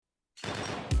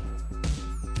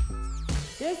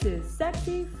This is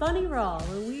Sexy, Funny, Raw,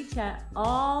 where we chat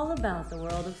all about the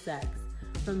world of sex,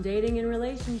 from dating and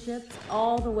relationships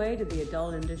all the way to the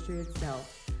adult industry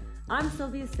itself. I'm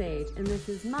SILVIA SAIGE, and this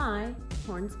is my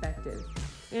Pornspective,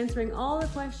 answering all the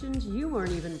questions you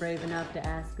weren't even brave enough to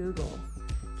ask Google.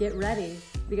 Get ready,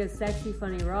 because Sexy,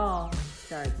 Funny, Raw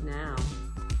starts now.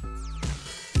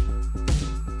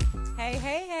 Hey,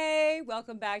 hey, hey!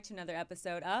 Welcome back to another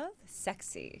episode of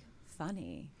Sexy,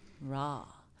 Funny, Raw.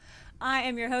 I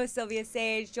am your host, SILVIA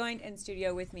SAIGE. Joined in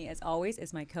studio with me, as always,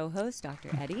 is my co-host,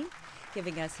 Dr. Eddie,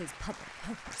 giving us his public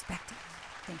health perspective.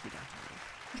 Thank you,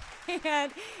 Dr. Eddie.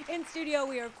 And in studio,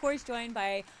 we are, of course, joined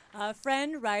by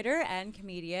friend, writer, and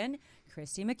comedian,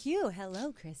 KRISTI McHUGH.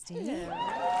 Hello, KRISTI. Hello.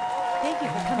 Thank you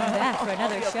for coming back for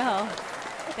another show.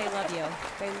 They love you.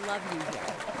 They love you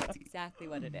here. That's exactly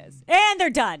what it is. And they're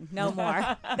done. No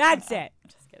more. That's it.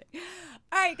 Just kidding.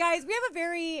 All right, guys, we have a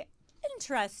very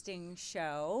interesting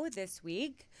show this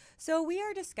week. So we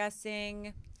are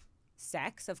discussing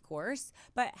sex, of course,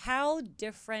 but how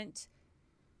different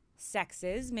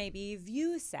sexes maybe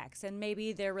view sex and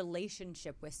maybe their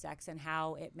relationship with sex and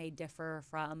how it may differ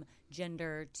from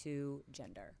gender to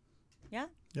gender. Yeah?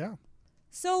 Yeah.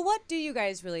 So what do you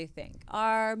guys really think?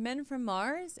 Are men from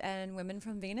Mars and women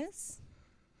from Venus?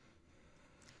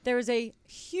 There was a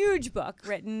huge book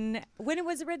written. When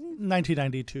was it written?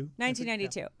 1992.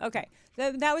 1992. Yeah. Okay.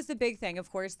 That was the big thing,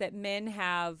 of course, that men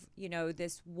have,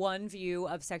 this one view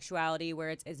of sexuality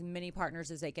where it's as many partners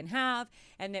as they can have,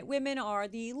 and that women are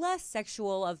the less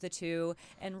sexual of the two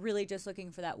and really just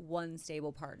looking for that one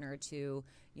stable partner to,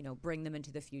 bring them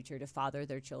into the future, to father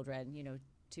their children,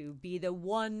 to be the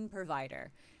one provider.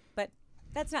 But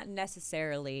that's not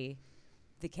necessarily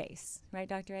the case, right,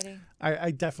 Dr. Eddie?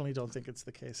 I definitely don't think it's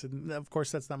the case. And of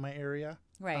course, that's not my area.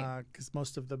 Right. Because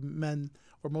most of the men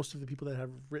or most of the people that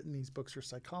have written these books are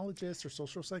psychologists or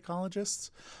social psychologists.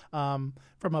 From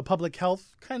a public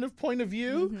health kind of point of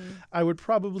view, I would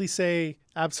probably say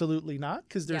absolutely not,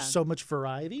 because there's so much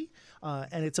variety.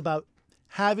 And it's about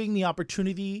having the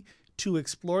opportunity to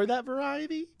explore that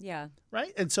variety. Yeah.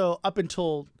 Right. And so up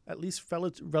until at least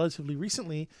relatively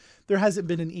recently, there hasn't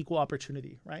been an equal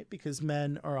opportunity. Right. Because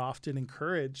men are often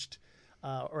encouraged,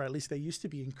 or at least they used to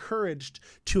be encouraged,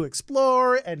 to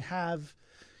explore and have,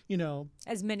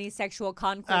 as many sexual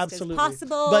conquests absolutely. as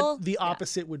possible. But the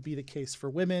opposite would be the case for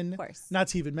women. Of course. Not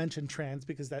to even mention trans,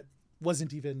 because that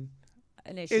wasn't even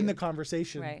an issue in the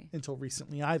conversation until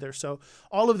recently either. So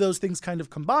all of those things kind of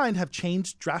combined have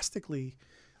changed drastically,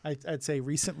 I'd say,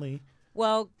 recently.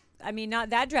 Well, I mean, not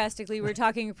that drastically. We were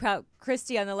talking about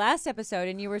KRISTI on the last episode,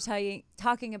 and you were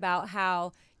talking about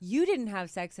how you didn't have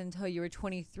sex until you were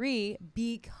 23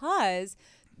 because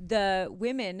the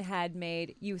women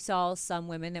you saw some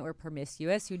women that were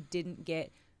promiscuous who didn't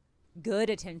get good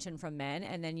attention from men,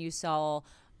 and then you saw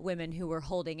women who were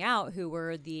holding out, who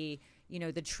were the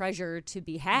treasure to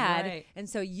be had. Right. And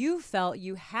so you felt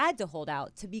you had to hold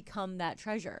out to become that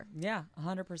treasure. Yeah,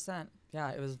 100%. Yeah,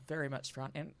 it was very much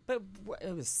front end, but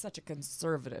it was such a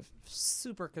conservative,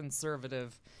 super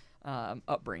conservative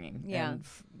upbringing. Yeah.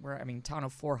 And town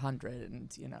of 400,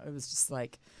 and it was just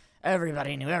like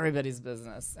everybody knew everybody's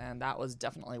business, and that was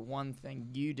definitely one thing.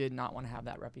 You did not want to have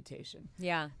that reputation.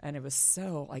 Yeah. And it was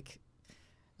so like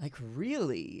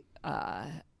really,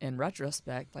 in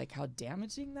retrospect, like how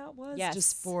damaging that was. Yes.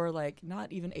 Just for like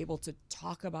not even able to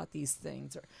talk about these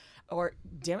things, or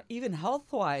even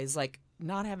health wise, like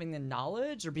not having the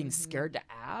knowledge or being scared to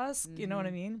ask. You know what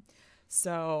I mean?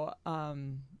 So,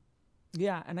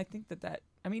 yeah, and I think that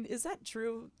is that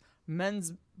true?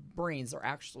 Men's brains are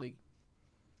actually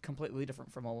completely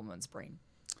different from a woman's brain.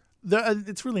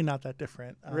 It's really not that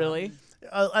different. Really?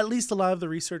 At least a lot of the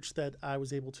research that I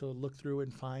was able to look through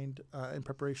and find in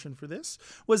preparation for this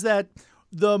was that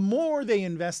the more they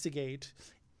investigate,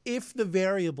 if the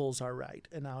variables are right,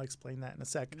 and I'll explain that in a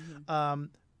sec,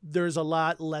 there's a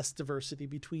lot less diversity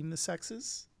between the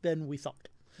sexes than we thought.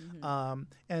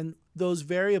 And those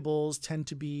variables tend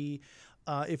to be,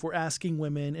 if we're asking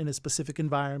women in a specific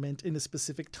environment, in a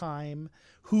specific time,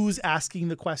 who's asking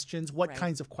the questions, what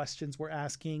kinds of questions we're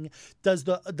asking, does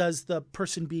the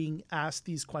person being asked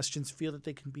these questions feel that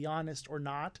they can be honest or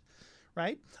not,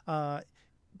 right?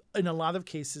 In a lot of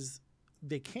cases,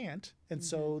 they can't. And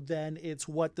so then it's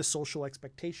what the social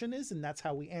expectation is, and that's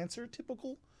how we answer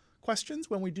typical questions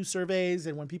when we do surveys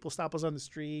and when people stop us on the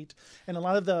street. And a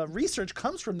lot of the research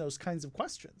comes from those kinds of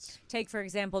questions. Take, for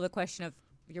example, the question of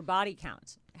your body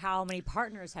count. How many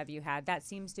partners have you had? That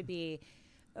seems to be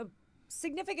a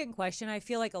significant question. I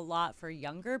feel like a lot for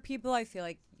younger people. I feel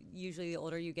like usually the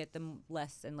older you get, the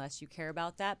less and less you care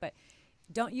about that. But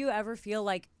don't you ever feel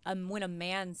like when a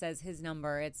man says his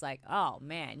number, it's like, oh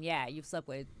man, yeah, you've slept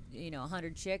with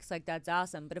 100 chicks, like that's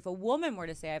awesome. But if a woman were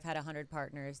to say I've had 100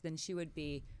 partners, then she would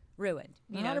be ruined.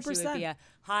 She 100%. would be a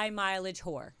high mileage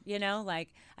whore.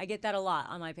 Like I get that a lot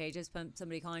on my pages,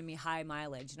 somebody calling me high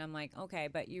mileage, and I'm like, okay,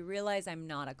 but you realize I'm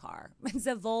not a car. It's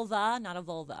a vulva, not a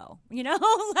Volvo.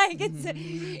 Like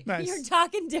it's Nice. You're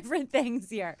talking different things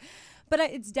here. But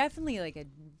it's definitely like a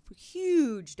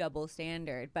huge double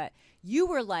standard. But you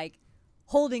were like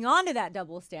holding on to that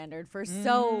double standard for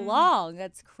so long.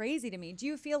 That's crazy to me. Do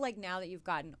you feel like now that you've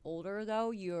gotten older,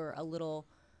 though, you're a little,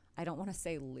 I don't want to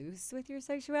say loose with your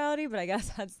sexuality, but I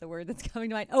guess that's the word that's coming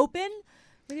to mind. Open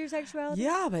with your sexuality?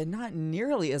 Yeah, but not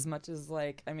nearly as much as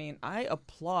I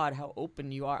applaud how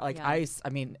open you are. I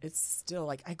mean, it's still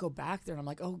like I go back there and I'm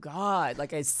like, oh God,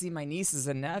 like I see my nieces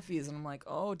and nephews and I'm like,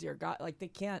 oh dear God, like they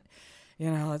can't,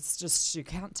 it's just, you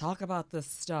can't talk about this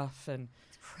stuff. And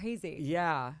it's crazy.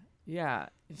 Yeah.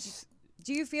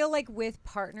 Do you feel like with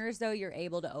partners, though, you're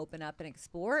able to open up and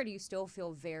explore, or do you still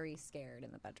feel very scared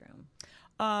in the bedroom?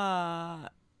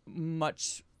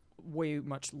 Way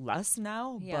much less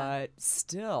now, Yeah. but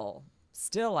still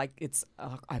like it's,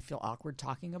 I feel awkward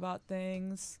talking about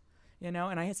things, and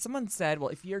I had someone said, well,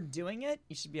 if you're doing it,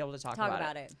 you should be able to talk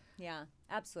about it. Yeah,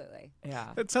 absolutely. Yeah.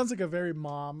 That sounds like a very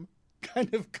mom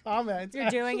kind of comment. You're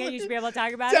doing it, you should be able to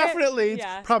talk about Definitely. it. It's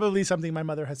probably something my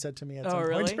mother has said to me at some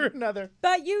really? point or another.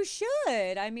 But you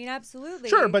should. I mean, absolutely.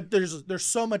 Sure, but there's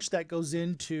so much that goes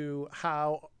into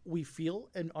how we feel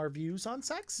and our views on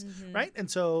sex, right? And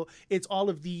so it's all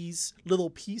of these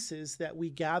little pieces that we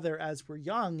gather as we're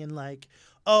young and like,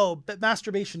 oh, but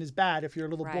masturbation is bad if you're a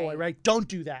little boy, right? Don't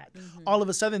do that. All of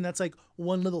a sudden, that's like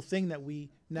one little thing that we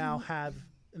now have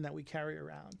and that we carry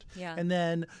around. Yeah. And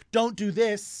then don't do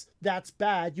this. That's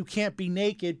bad. You can't be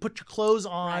naked. Put your clothes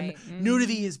on. Right.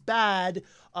 Nudity is bad.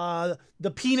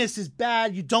 The penis is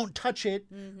bad. You don't touch it,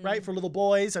 right? For little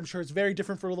boys. I'm sure it's very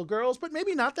different for little girls, but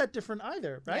maybe not that different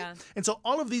either, right? Yeah. And so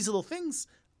all of these little things,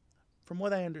 from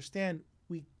what I understand,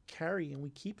 we carry and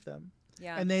we keep them.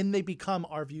 Yeah. And then they become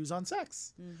our views on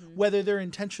sex, whether they're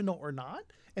intentional or not.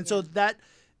 And so that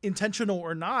intentional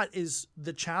or not is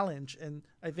the challenge. And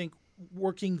I think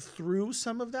working through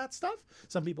some of that stuff.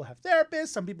 Some people have therapists,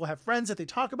 some people have friends that they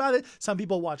talk about it, some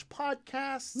people watch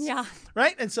podcasts. Yeah.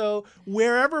 Right? And so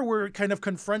wherever we're kind of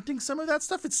confronting some of that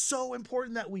stuff, it's so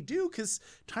important that we do because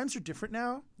times are different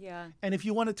now. Yeah. And if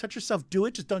you want to touch yourself, do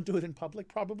it. Just don't do it in public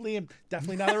probably, and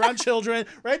definitely not around children,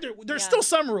 right? There's still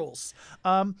some rules.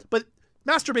 But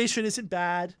masturbation isn't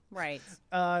bad. Right.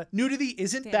 Nudity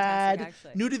isn't Fantastic, bad.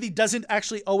 actually. Nudity doesn't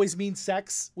actually always mean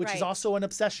sex, which is Right. also an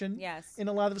obsession Yes. in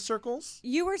a lot of the circles.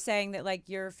 You were saying that like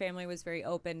your family was very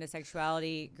open to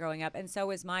sexuality growing up, and so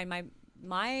was mine.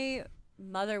 My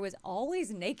mother was always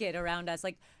naked around us,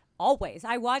 like always.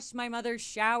 I watched my mother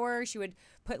shower. She would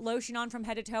put lotion on from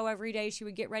head to toe every day. She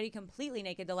would get ready completely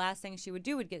naked. The last thing she would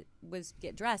do was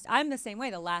get dressed. I'm the same way.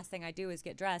 The last thing I do is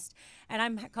get dressed, and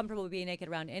I'm comfortable being naked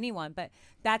around anyone. But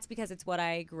that's because it's what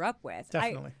I grew up with.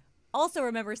 Definitely. I also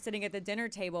remember sitting at the dinner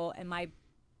table, and my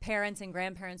parents and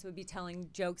grandparents would be telling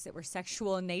jokes that were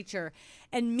sexual in nature,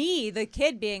 and me, the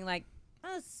kid, being like,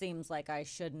 oh, "It seems like I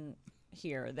shouldn't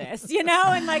hear this,"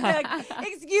 and like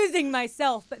excusing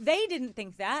myself. But they didn't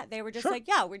think that. They were just Sure. like,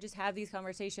 yeah, we just have these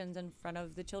conversations in front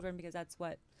of the children because that's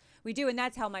what we do, and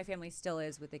that's how my family still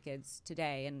is with the kids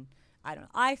today. And I don't know.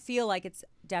 I feel like it's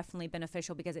definitely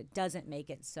beneficial because it doesn't make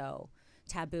it so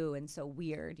taboo and so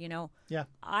weird. Yeah.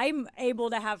 I'm able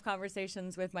to have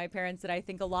conversations with my parents that I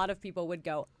think a lot of people would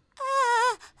go,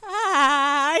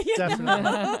 Definitely.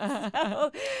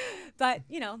 So, but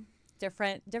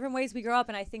different ways we grow up,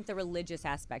 and I think the religious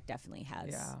aspect definitely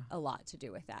has a lot to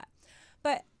do with that.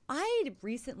 But I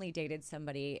recently dated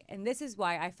somebody, and this is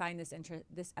why I find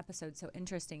this episode so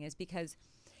interesting, is because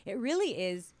it really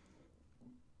is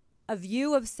a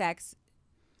view of sex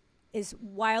is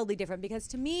wildly different. Because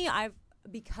to me,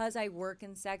 because I work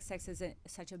in sex isn't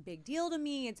such a big deal to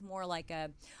me. It's more like a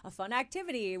fun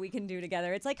activity we can do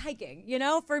together. It's like hiking,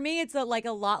 For me, it's like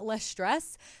a lot less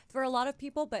stress for a lot of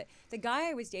people. But the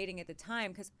guy I was dating at the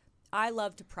time, because I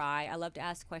love to pry, I love to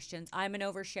ask questions. I'm an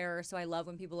oversharer, so I love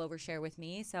when people overshare with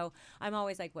me. So I'm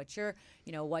always like, what's your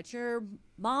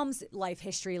mom's life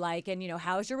history like? And,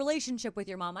 how's your relationship with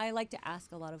your mom? I like to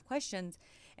ask a lot of questions.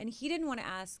 And he didn't want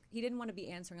to be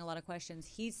answering a lot of questions.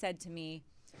 He said to me,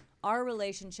 our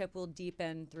relationship will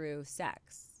deepen through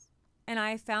sex. And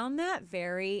I found that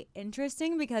very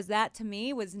interesting because that to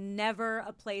me was never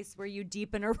a place where you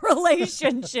deepen a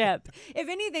relationship. If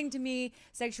anything, to me,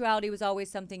 sexuality was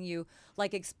always something you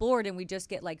like explored, and we just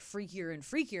get like freakier and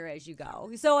freakier as you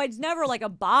go. So it's never like a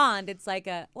bond. It's like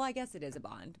well, I guess it is a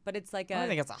bond, but it's like I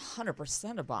think it's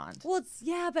 100% a bond. Well,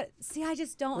 but see, I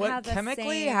just don't What have the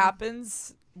chemically same...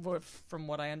 happens, from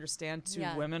what I understand, to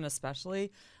Yeah. women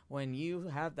especially, when you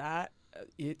have that,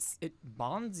 it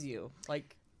bonds you.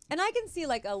 Like, And I can see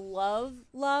like a love,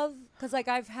 because like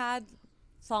I've had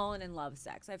fallen in love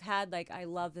sex. I've had like, I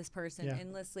love this person Yeah.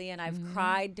 endlessly, and I've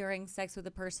cried during sex with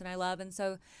the person I love. And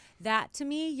so that to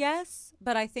me, yes.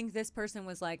 But I think this person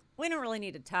was like, we don't really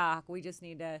need to talk. We just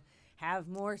need to have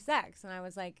more sex. And I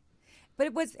was like,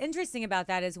 but what's interesting about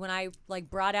that is when I like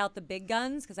brought out the big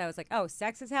guns, because I was like, oh,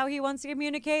 sex is how he wants to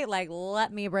communicate. Like,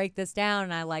 let me break this down.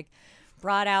 And I like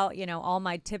brought out, all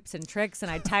my tips and tricks, and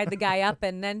I tied the guy up,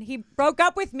 and then he broke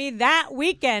up with me that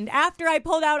weekend after I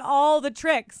pulled out all the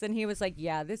tricks. And he was like,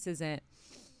 yeah, this isn't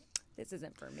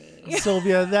for me.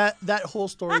 Sylvia, that whole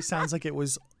story sounds like it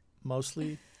was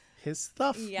mostly his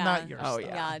stuff, not your stuff.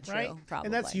 Yeah, true. Right? Probably.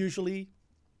 And that's usually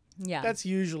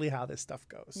how this stuff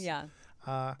goes. Yeah.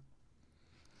 I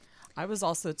was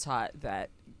also taught that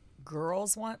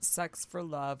girls want sex for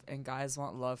love and guys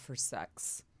want love for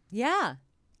sex. Yeah.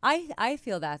 I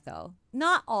feel that though.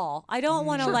 Not all. I don't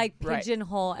want to Sure. like Right.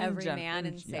 pigeonhole every man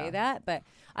and say that, but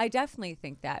I definitely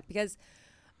think that because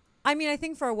I mean, I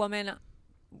think for a woman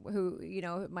who,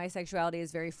 my sexuality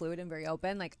is very fluid and very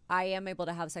open, like I am able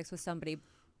to have sex with somebody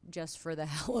just for the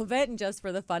hell of it and just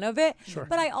for the fun of it. Sure.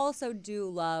 But I also do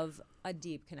love a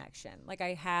deep connection. Like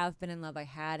I have been in love. I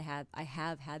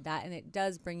have had that, and it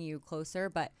does bring you closer,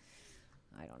 but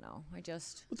I don't know.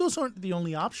 But those aren't the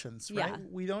only options, right? Yeah.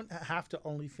 We don't have to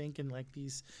only think in like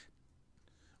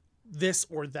this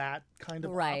or that kind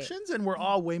of Right. options, and we're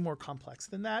all way more complex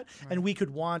than that. Right. And we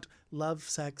could want love,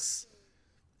 sex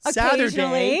Occasionally,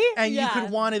 Saturday, and you yeah. could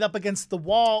want it up against the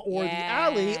wall or the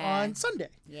alley Yeah. on Sunday.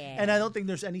 Yeah. And I don't think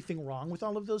there's anything wrong with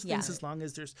all of those things Yeah. as long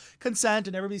as there's consent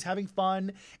and everybody's having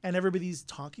fun and everybody's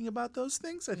talking about those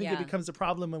things. I think it Yeah. becomes a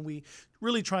problem when we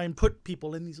really try and put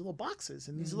people in these little boxes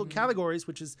and these little categories,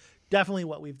 which is definitely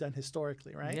what we've done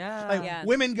historically, right? Yeah. Like Yeah.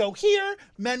 women go here,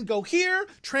 men go here,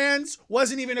 trans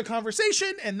wasn't even a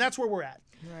conversation, and that's where we're at.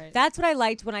 Right. That's what I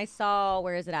liked when I saw,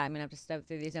 where is it at? I'm going to have to step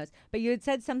through these notes. But you had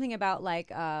said something about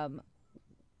like,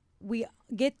 we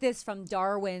get this from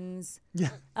Darwin's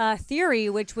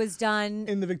theory, which was done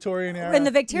In the Victorian era. in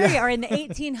the Victoria or in the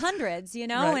 1800s,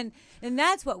 Right. and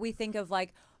that's what we think of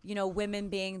like, women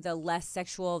being the less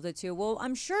sexual of the two. Well,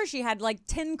 I'm sure she had like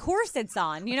 10 corsets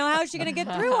on. How is she going to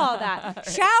get through all that?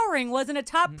 Showering wasn't a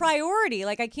top priority.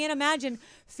 Like, I can't imagine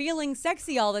feeling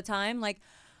sexy all the time. Like,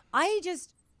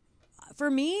 for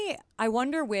me, I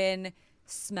wonder when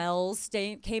smells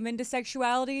came into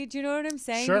sexuality. Do you know what I'm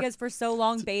saying? Sure. Because for so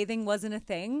long, bathing wasn't a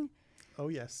thing. Oh,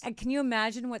 yes. And can you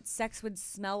imagine what sex would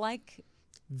smell like?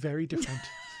 Very different.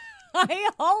 I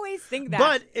always think that.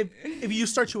 But if you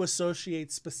start to associate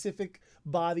specific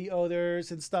body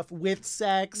odors and stuff with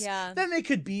sex, Yeah. then they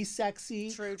could be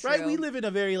sexy. True, Right? true. We live in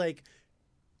a very like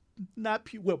not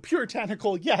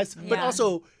puritanical, yes, but Yeah.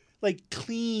 also like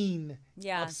clean,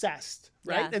 Yeah. obsessed,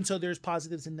 right? Yeah. And so there's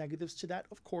positives and negatives to that,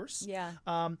 of course. Yeah.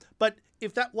 But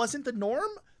if that wasn't the norm,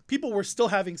 people were still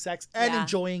having sex and Yeah.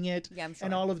 enjoying it Yeah, I'm sure.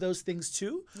 and all of those things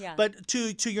too. Yeah. But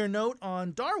to your note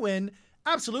on Darwin,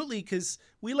 absolutely, because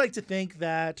we like to think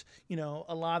that,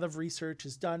 a lot of research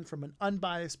is done from an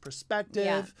unbiased perspective.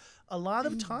 Yeah. A lot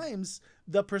of times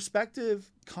the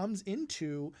perspective comes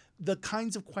into the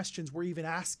kinds of questions we're even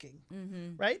asking,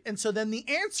 right? And so then the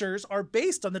answers are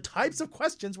based on the types of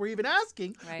questions we're even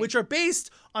asking, Right. which are based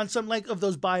on some like of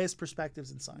those biased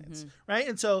perspectives in science, right?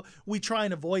 And so we try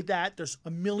and avoid that. There's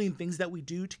a million things that we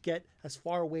do to get as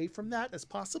far away from that as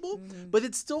possible, but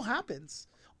it still happens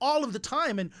all of the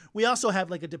time. And we also have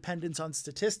like a dependence on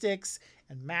statistics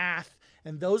and math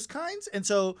and those kinds. And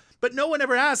so, but no one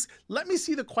ever asks, let me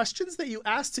see the questions that you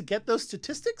asked to get those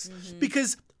statistics,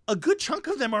 because a good chunk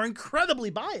of them are incredibly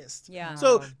biased. Yeah.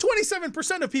 So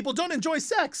 27% of people don't enjoy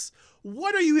sex.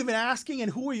 What are you even asking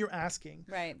and who are you asking?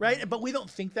 Right. Right. But we don't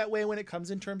think that way when it comes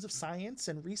in terms of science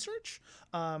and research.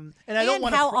 And I don't And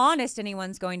want how honest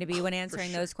anyone's going to be when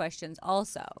answering sure. those questions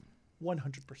also.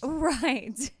 100%.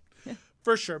 Right.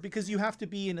 For sure, because you have to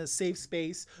be in a safe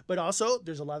space, but also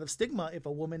there's a lot of stigma if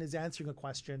a woman is answering a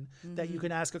question that you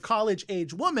can ask a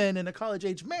college-age woman and a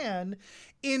college-age man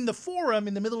in the forum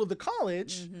in the middle of the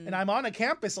college, and I'm on a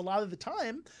campus a lot of the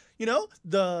time,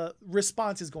 the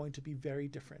response is going to be very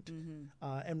different.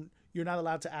 And You're not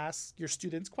allowed to ask your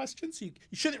students questions. So you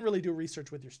shouldn't really do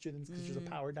research with your students because there's a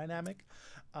power dynamic.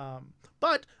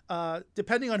 But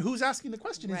depending on who's asking the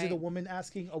question, is it a woman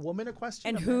asking a woman a question?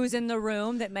 And who's in the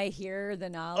room that may hear the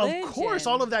knowledge? Of course,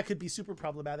 all of that could be super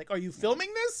problematic. Are you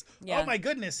filming this? Yeah. Oh my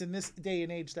goodness, in this day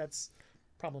and age, that's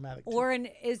problematic too. Or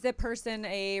is the person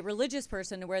a religious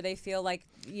person where they feel like,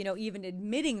 even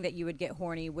admitting that you would get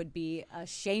horny would be a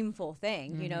shameful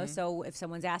thing, So if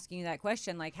someone's asking you that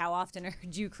question, like, how often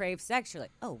do you crave sex? You're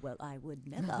like, oh, well, I would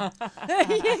never.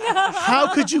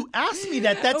 How could you ask me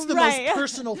that? That's the most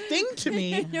personal thing to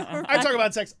me. I talk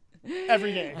about sex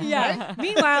every day. Yeah. Right?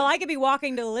 Meanwhile, I could be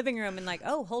walking to the living room and like,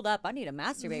 oh, hold up, I need to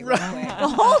masturbate real quick.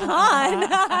 Well, hold on.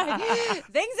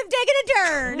 Things have taken a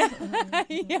turn.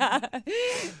 Yeah.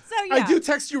 So yeah. I do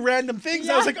text you random things.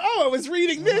 I was like, oh, I was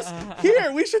reading this.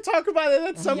 Here, we should talk about it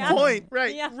at some point.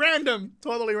 Right. Yeah. Random.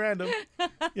 Totally random.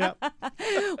 Yeah.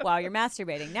 While you're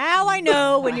masturbating. Now I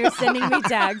know when you're sending me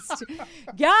text.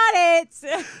 Got it.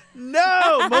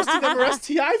 No. Most of them are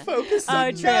STI focused.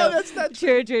 Oh, true. No, that's not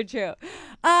true. True.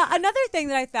 Another thing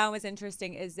that I found was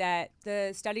interesting is that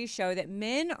the studies show that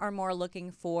men are more looking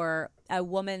for a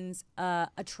woman's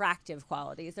attractive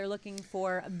qualities. They're looking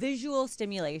for visual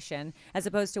stimulation, as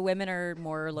opposed to women are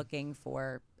more looking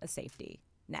for a safety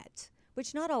net,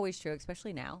 which not always true,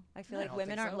 especially now. I feel like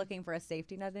women aren't looking for a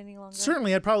safety net any longer.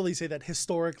 Certainly, I'd probably say that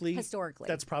historically,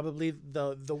 that's probably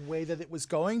the way that it was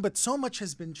going. But so much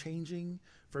has been changing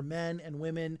for men and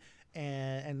women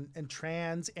and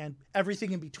trans and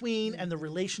everything in between, and the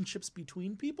relationships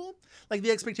between people. Like,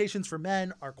 the expectations for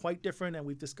men are quite different, and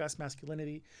we've discussed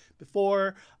masculinity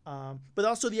before, but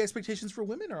also the expectations for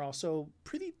women are also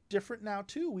pretty different now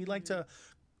too. We like to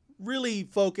really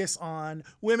focus on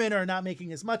women are not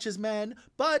making as much as men,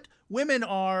 but women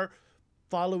are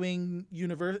following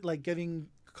getting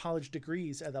college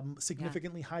degrees at a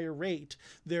significantly higher rate.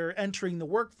 They're entering the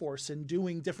workforce and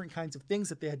doing different kinds of things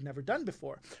that they had never done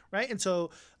before, right? And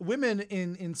so women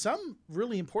in some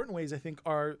really important ways, I think,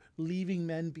 are leaving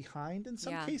men behind in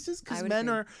some cases, because men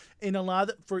are in a lot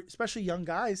of, for especially young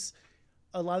guys,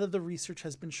 a lot of the research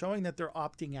has been showing that they're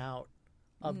opting out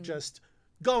of just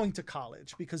going to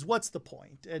college, because what's the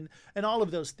point, and all of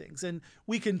those things. And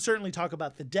we can certainly talk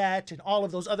about the debt and all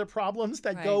of those other problems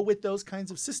that go with those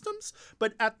kinds of systems,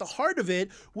 but at the heart of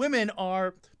it, women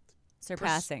are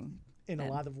surpassing in a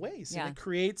lot of ways. And it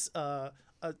creates a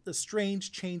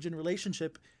strange change in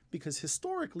relationship, because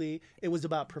historically it was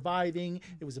about providing,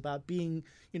 it was about being,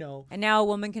 And now a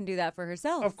woman can do that for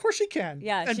herself. Of course she can.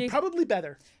 Yeah. And probably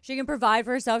better. She can provide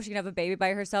for herself. She can have a baby by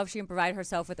herself. She can provide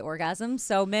herself with orgasms.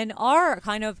 So men are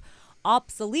kind of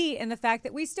obsolete in the fact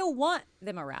that we still want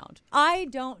them around. I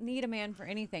don't need a man for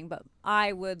anything, but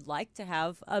I would like to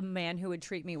have a man who would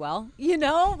treat me well.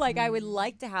 I would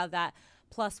like to have that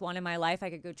plus one in my life I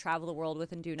could go travel the world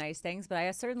with and do nice things, but I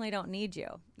certainly don't need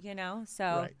you, So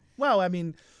right. Well, I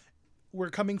mean, we're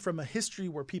coming from a history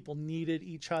where people needed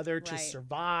each other to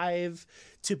survive,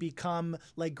 to become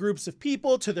like groups of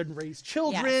people, to then raise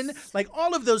children. Yes. Like,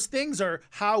 all of those things are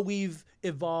how we've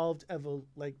evolved,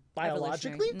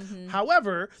 biologically.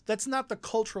 However, that's not the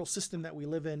cultural system that we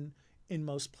live in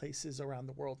most places around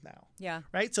the world now. Yeah.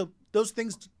 Right? So those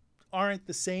things aren't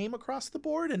the same across the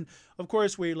board. And of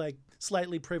course, we're like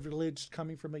slightly privileged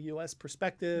coming from a U.S.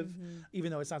 perspective,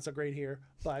 even though it's not so great here.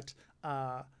 But,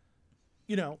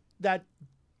 that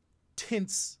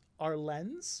tints our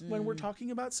lens when we're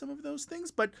talking about some of those things.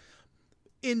 But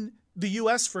in the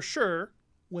U.S., for sure,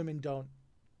 women don't.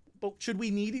 But should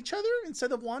we need each other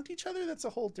instead of want each other? That's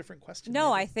a whole different question.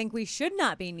 No, I think we should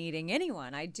not be needing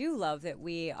anyone. I do love that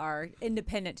we are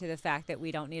independent to the fact that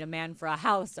we don't need a man for a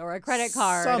house or a credit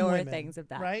card or women, things of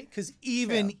that. Right? Because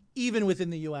even within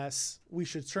the U.S., we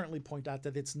should certainly point out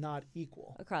that it's not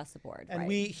equal. Across the board, And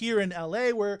we here in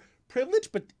L.A., we're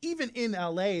privileged, but even in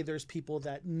L.A., there's people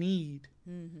that need,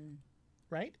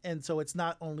 right? And so it's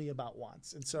not only about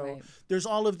wants. And so there's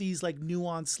all of these like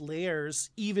nuanced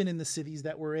layers, even in the cities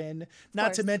that we're in,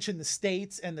 not to mention the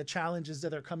states and the challenges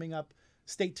that are coming up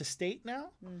state to state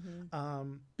now,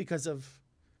 because of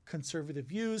conservative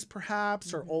views,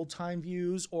 perhaps, or old time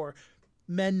views, or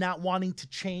men not wanting to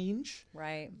change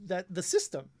that the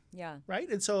system. Yeah. Right.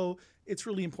 And so it's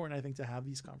really important, I think, to have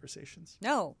these conversations.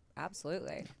 No,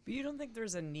 absolutely. But you don't think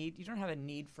there's a need? You don't have a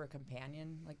need for a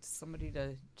companion, like somebody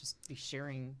to just be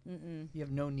sharing? You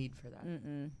have no need for that.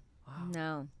 Wow.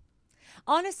 No.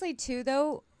 Honestly, too,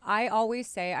 though, I always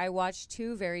say I watched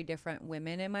two very different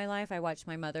women in my life. I watched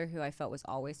my mother, who I felt was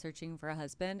always searching for a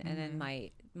husband, and then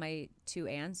my two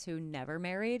aunts who never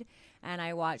married. And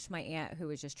I watched my aunt who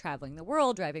was just traveling the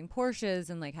world, driving Porsches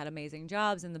and like had amazing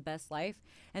jobs and the best life.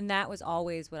 And that was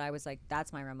always what I was like,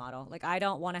 that's my role model. Like, I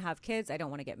don't want to have kids. I don't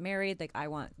want to get married. Like, I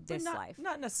want this life.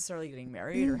 Not necessarily getting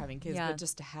married or having kids, but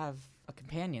just to have a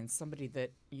companion, somebody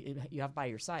that you have by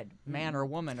your side, man or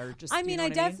woman, or just. I mean, I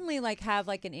definitely like have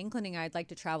like an inclining. I'd like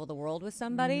to travel the world with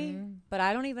somebody, but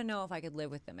I don't even know if I could live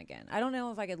with them again. I don't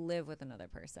know if I could live with another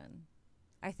person.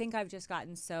 I think I've just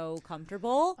gotten so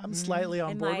comfortable. I'm slightly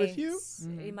on board with you.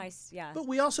 Yeah. But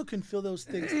we also can feel those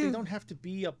things. They don't have to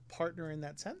be a partner in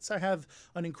that sense. I have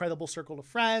an incredible circle of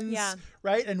friends,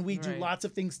 right? And we do lots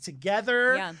of things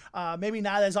together. Yeah. Maybe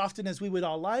not as often as we would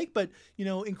all like, but,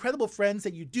 incredible friends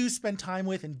that you do spend time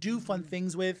with and do fun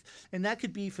things with. And that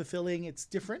could be fulfilling. It's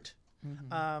different.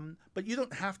 But you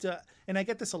don't have to, and I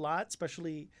get this a lot,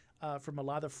 especially from a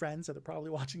lot of friends that are probably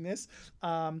watching this.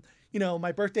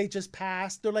 My birthday just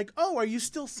passed. They're like, oh, are you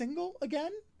still single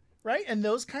again? Right? And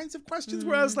those kinds of questions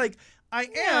where I was like, I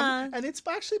am. And it's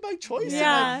actually by choice.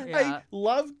 Yeah. I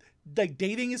love, like,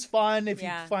 dating is fun. If you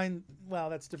find, well,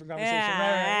 that's a different conversation.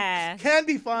 Right? Can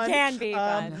be fun. Can be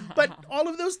fun. But all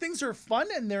of those things are fun,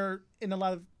 and they're, in a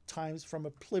lot of times, from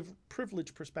a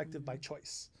privileged perspective, by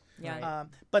choice. Yeah.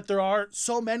 But there are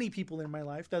so many people in my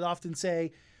life that often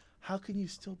say, how can you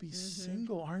still be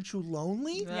single? Aren't you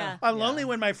lonely? Yeah. I'm lonely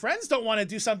when my friends don't want to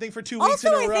do something for 2 weeks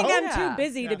in a row. Also, I think I'm too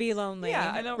busy to be lonely.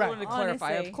 Yeah, I don't want to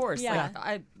clarify, Honestly. of course. Yeah.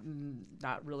 Like, I'm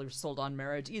not really sold on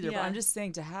marriage either, Yeah. but I'm just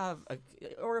saying to have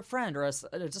a friend or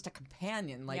just a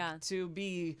companion, to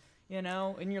be, in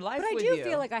your life But I with do you,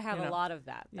 feel like I have a lot of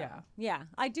that. Though. Yeah. Yeah.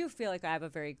 I do feel like I have a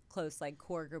very close, like,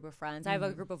 core group of friends. I have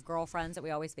a group of girlfriends that we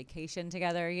always vacation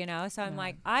together, So I'm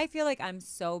like, I feel like I'm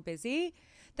so busy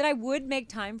that I would make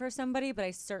time for somebody, but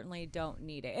I certainly don't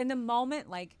need it. In the moment,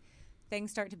 like,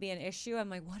 things start to be an issue, I'm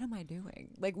like, what am I doing?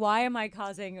 Like, why am I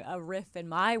causing a rift in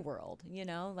my world?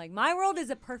 Like, my world is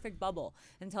a perfect bubble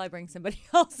until I bring somebody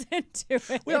else into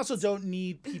it. We also don't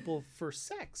need people for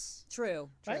sex. True.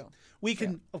 Right? We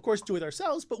can, of course, do it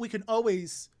ourselves, but we can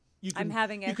always. I'm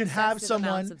having you can have excessive someone.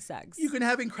 amounts of sex. You can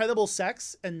have incredible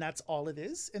sex, and that's all it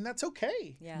is, and that's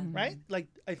okay. Yeah. Right? Like,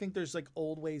 I think there's like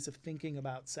old ways of thinking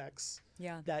about sex.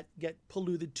 Yeah. That get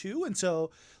polluted too. And so,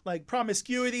 like,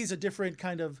 promiscuity is a different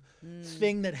kind of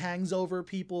thing that hangs over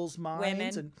people's minds.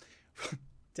 Women. And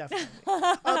definitely.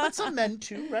 But some men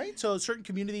too, right? So certain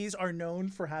communities are known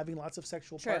for having lots of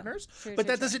sexual partners. But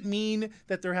that doesn't mean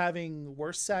that they're having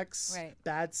worse sex,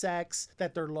 bad sex,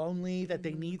 that they're lonely, that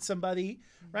they need somebody,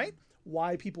 right?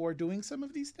 Why people are doing some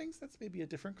of these things, that's maybe a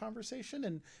different conversation.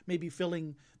 And maybe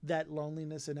filling that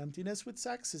loneliness and emptiness with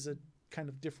sex is a kind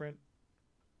of different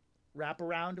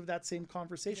wraparound of that same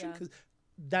conversation, because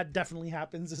that definitely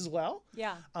happens as well.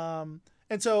 Yeah.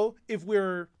 And so if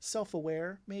we're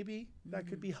self-aware, maybe that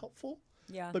could be helpful.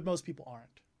 Yeah. But most people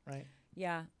aren't, right?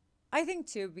 Yeah. I think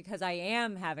too, because I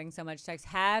am having so much sex,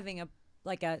 having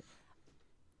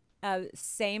a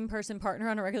same person partner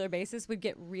on a regular basis would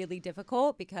get really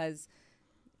difficult, because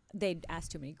they'd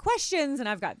ask too many questions and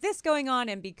I've got this going on.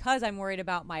 And because I'm worried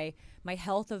about my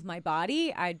health of my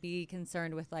body, I'd be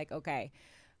concerned with, like, okay,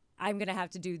 I'm going to have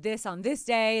to do this on this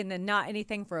day and then not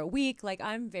anything for a week. Like,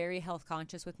 I'm very health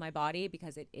conscious with my body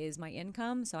because it is my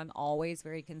income. So I'm always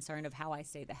very concerned of how I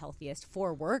stay the healthiest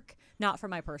for work, not for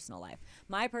my personal life.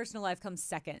 My personal life comes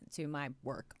second to my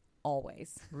work,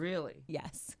 always. Really?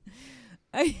 Yes.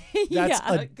 That's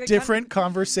a different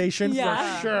conversation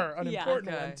Yeah. for sure. An Yeah.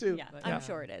 important one too. Yeah, I'm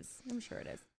sure it is.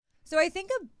 So I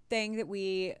think a thing that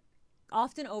we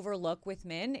often overlook with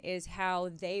men is how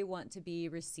they want to be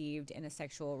received in a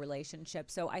sexual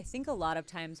relationship. So I think a lot of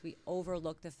times we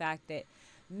overlook the fact that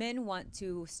men want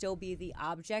to still be the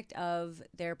object of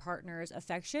their partner's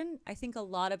affection. I think a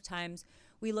lot of times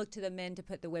we look to the men to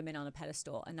put the women on a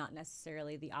pedestal and not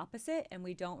necessarily the opposite. And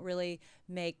we don't really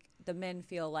make the men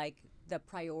feel like the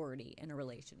priority in a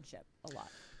relationship a lot.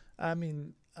 I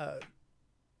mean,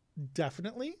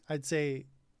 definitely. I'd say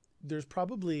there's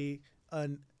probably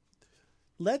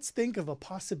let's think of a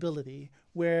possibility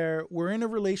where we're in a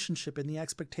relationship and the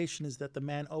expectation is that the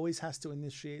man always has to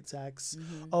initiate sex,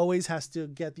 always has to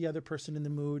get the other person in the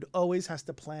mood, always has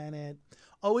to plan it,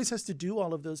 always has to do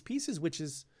all of those pieces, which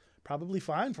is probably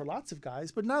fine for lots of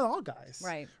guys, but not all guys.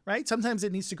 Right? Sometimes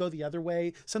it needs to go the other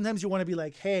way. Sometimes you want to be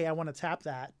like, hey, I want to tap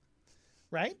that.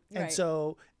 Right? And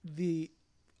so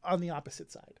on the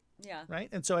opposite side. Yeah. Right.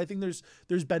 And so I think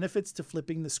there's benefits to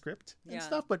flipping the script and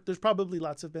stuff, but there's probably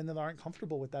lots of men that aren't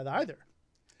comfortable with that either.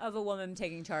 Of a woman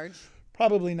taking charge.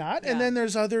 Probably not. Yeah. And then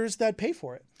there's others that pay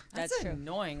for it. That's true.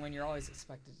 annoying when you're always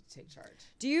expected to take charge.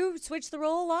 Do you switch the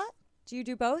role a lot? Do you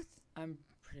do both? I'm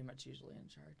pretty much usually in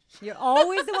charge. You're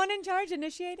always the one in charge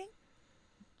initiating?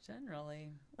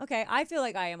 Generally. Okay, I feel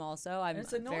like I am also. I'm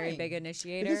It's a very annoying. big It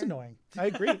initiator. is annoying. I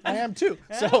agree. I am too.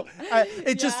 So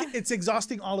it's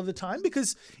exhausting all of the time,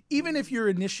 because even if you're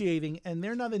initiating and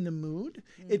they're not in the mood,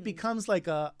 it becomes like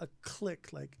a click,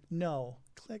 like no,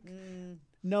 click,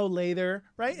 no later,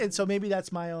 right? And so maybe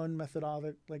that's my own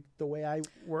methodology, like the way I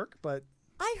work, but.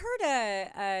 I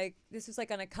heard this was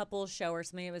like on a couples show or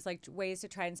something. It was like ways to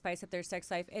try and spice up their sex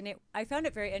life. And I found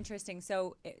it very interesting.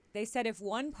 So they said if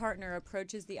one partner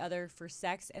approaches the other for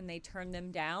sex and they turn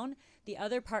them down, the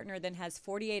other partner then has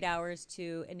 48 hours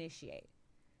to initiate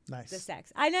Nice. the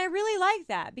sex. And I really like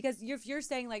that, because if you're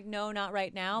saying like, no, not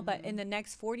right now, but in the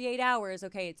next 48 hours,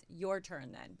 okay, it's your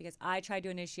turn then, because I tried to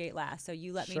initiate last. So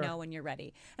you let me Sure. know when you're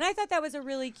ready. And I thought that was a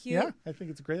really cute Yeah, I think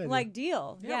it's a great idea. like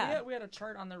deal. Yeah. We had a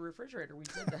chart on the refrigerator. We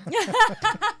did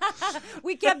that.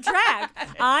 We kept track.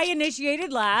 I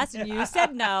initiated last and you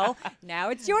said no. Now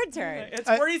it's your turn. It's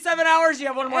 47 hours. You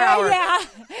have one more hour. Yeah.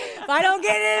 If I don't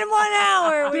get it in 1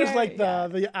 hour. There's we're- like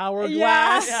the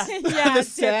hourglass, Yeah. the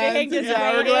sand, Tipping, the just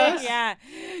hourglass. waiting. Yeah.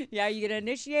 Yeah. You gonna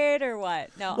initiate or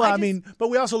what? No. Well, I just- mean, but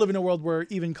we also live in a world where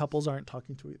even couples aren't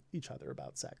talking to each other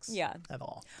about sex. Yeah. At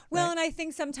all. Well, right? and I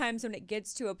think sometimes when it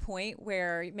gets to a point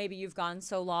where maybe you've gone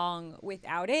so long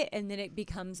without it, and then it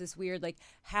becomes this weird, like,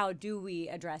 how do we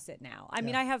address it now? I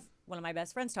mean, I have one of my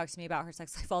best friends talks to me about her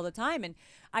sex life all the time, and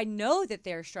I know that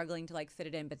they're struggling to like fit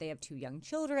it in, but they have 2 young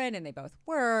children and they both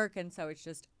work, and so it's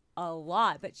just a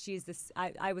lot. But she's this.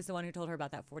 I was the one who told her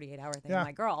about that 48-hour thing. Yeah. I'm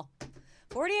like, girl,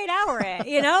 48-hour it,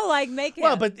 you know, like make it.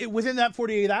 Well, but within that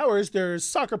 48 hours, there's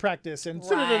soccer practice and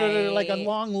like a Right.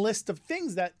 long list of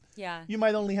things that yeah, you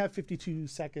might only have 52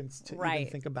 seconds to even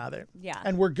Right. think about it. Yeah.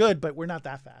 And we're good, but we're not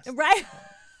that fast. right.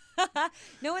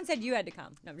 No one said you had to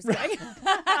come. No, I'm just kidding.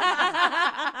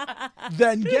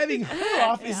 Then getting her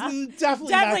off is definitely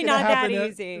Definitely not not that gonna happen at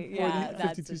easy. 40, Yeah, that's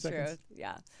 52 the seconds. truth.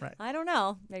 Yeah. Right. I don't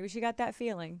know. Maybe she got that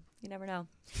feeling. You never know.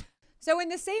 So in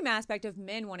the same aspect of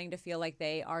men wanting to feel like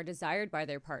they are desired by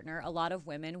their partner, a lot of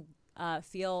women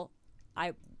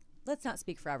let's not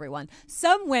speak for everyone.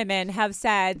 Some women have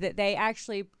said that they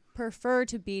actually prefer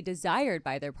to be desired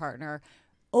by their partner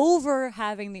over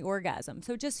having the orgasm.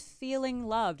 So just feeling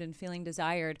loved and feeling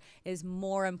desired is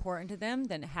more important to them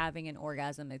than having an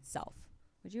orgasm itself.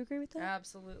 Would you agree with that?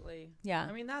 Absolutely. Yeah.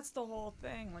 I mean, that's the whole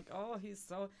thing. Like, oh, he's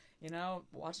so,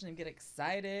 watching him get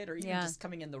excited, or even Yeah. just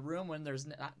coming in the room when there's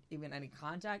not even any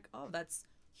contact. Oh, that's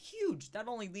huge. That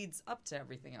only leads up to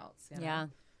everything else. You know? Yeah,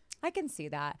 I can see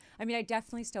that. I mean, I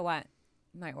definitely still want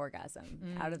my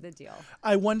orgasm out of the deal.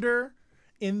 I wonder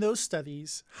in those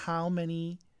studies how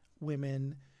many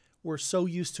women were so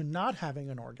used to not having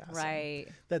an orgasm Right.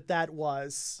 that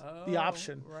was the Oh,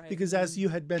 option. right. Because as you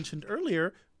had mentioned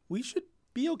earlier, we should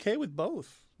be okay with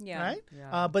both. Yeah. Right?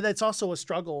 Yeah. But it's also a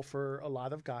struggle for a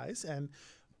lot of guys. And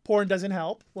porn doesn't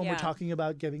help when we're Yeah. talking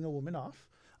about getting a woman off.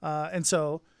 And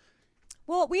so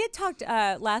Well, we had talked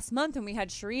last month when we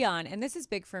had Cherie on, and this is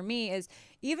big for me, is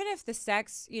even if the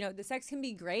sex, the sex can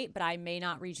be great, but I may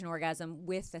not reach an orgasm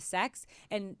with the sex,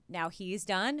 and now he's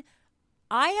done,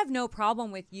 I have no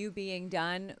problem with you being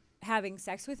done having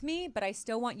sex with me, but I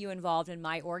still want you involved in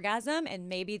my orgasm, and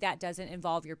maybe that doesn't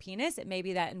involve your penis.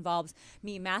 Maybe that involves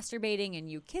me masturbating and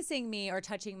you kissing me or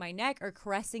touching my neck or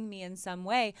caressing me in some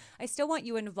way. I still want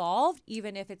you involved,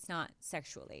 even if it's not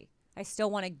sexually. I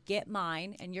still want to get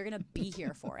mine, and you're going to be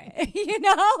here for it.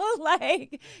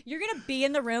 Like you're going to be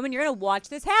in the room and you're going to watch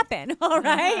this happen. All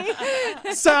right.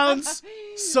 sounds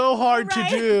so hard Right.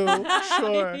 to do.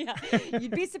 Sure. Yeah.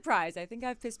 You'd be surprised. I think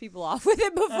I've pissed people off with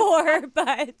it before,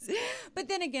 but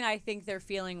then again, I think their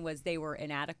feeling was they were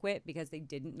inadequate because they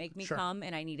didn't make me Sure. come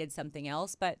and I needed something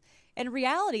else. But in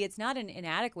reality, it's not an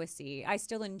inadequacy. I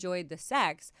still enjoyed the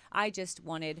sex. I just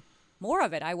wanted more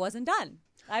of it. I wasn't done.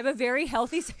 I have a very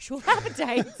healthy sexual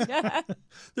appetite.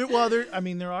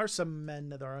 There are some men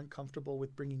that are uncomfortable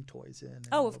with bringing toys in. And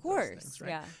Oh, all of those course, things, right?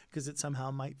 yeah. Because it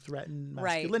somehow might threaten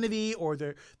Right. masculinity or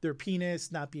their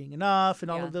penis not being enough and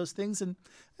all Yeah. of those things. And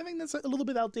I think that's a little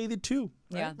bit outdated too.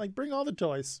 Right? Yeah. Like bring all the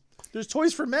toys. There's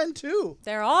toys for men too.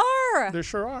 There are. There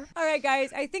sure are. All right,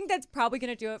 guys, I think that's probably going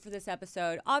to do it for this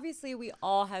episode. Obviously, we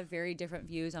all have very different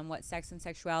views on what sex and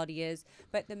sexuality is,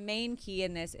 but the main key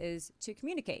in this is to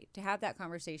communicate, to have that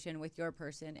conversation with your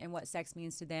person and what sex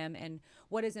means to them and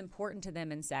what is important to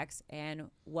them in sex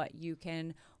and what you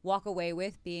can walk away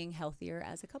with being healthier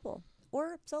as a couple.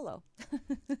 or solo.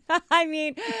 I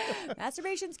mean,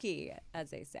 masturbation's key, as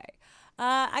they say.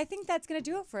 I think that's going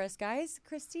to do it for us, guys.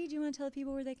 Kristi, do you want to tell the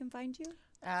people where they can find you?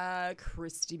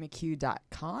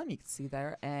 KRISTIMcHUGH.com. You can see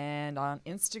there. And on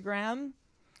Instagram,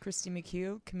 Kristi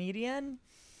McHUGH, comedian.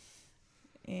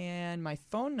 And my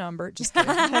phone number, just kidding.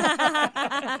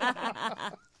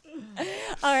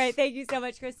 All right. Thank you so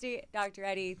much, Kristi. Dr.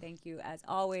 Eddie, thank you, as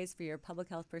always, for your public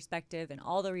health perspective and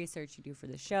all the research you do for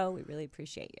the show. We really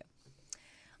appreciate you.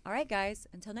 All right, guys.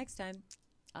 Until next time,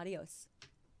 adios.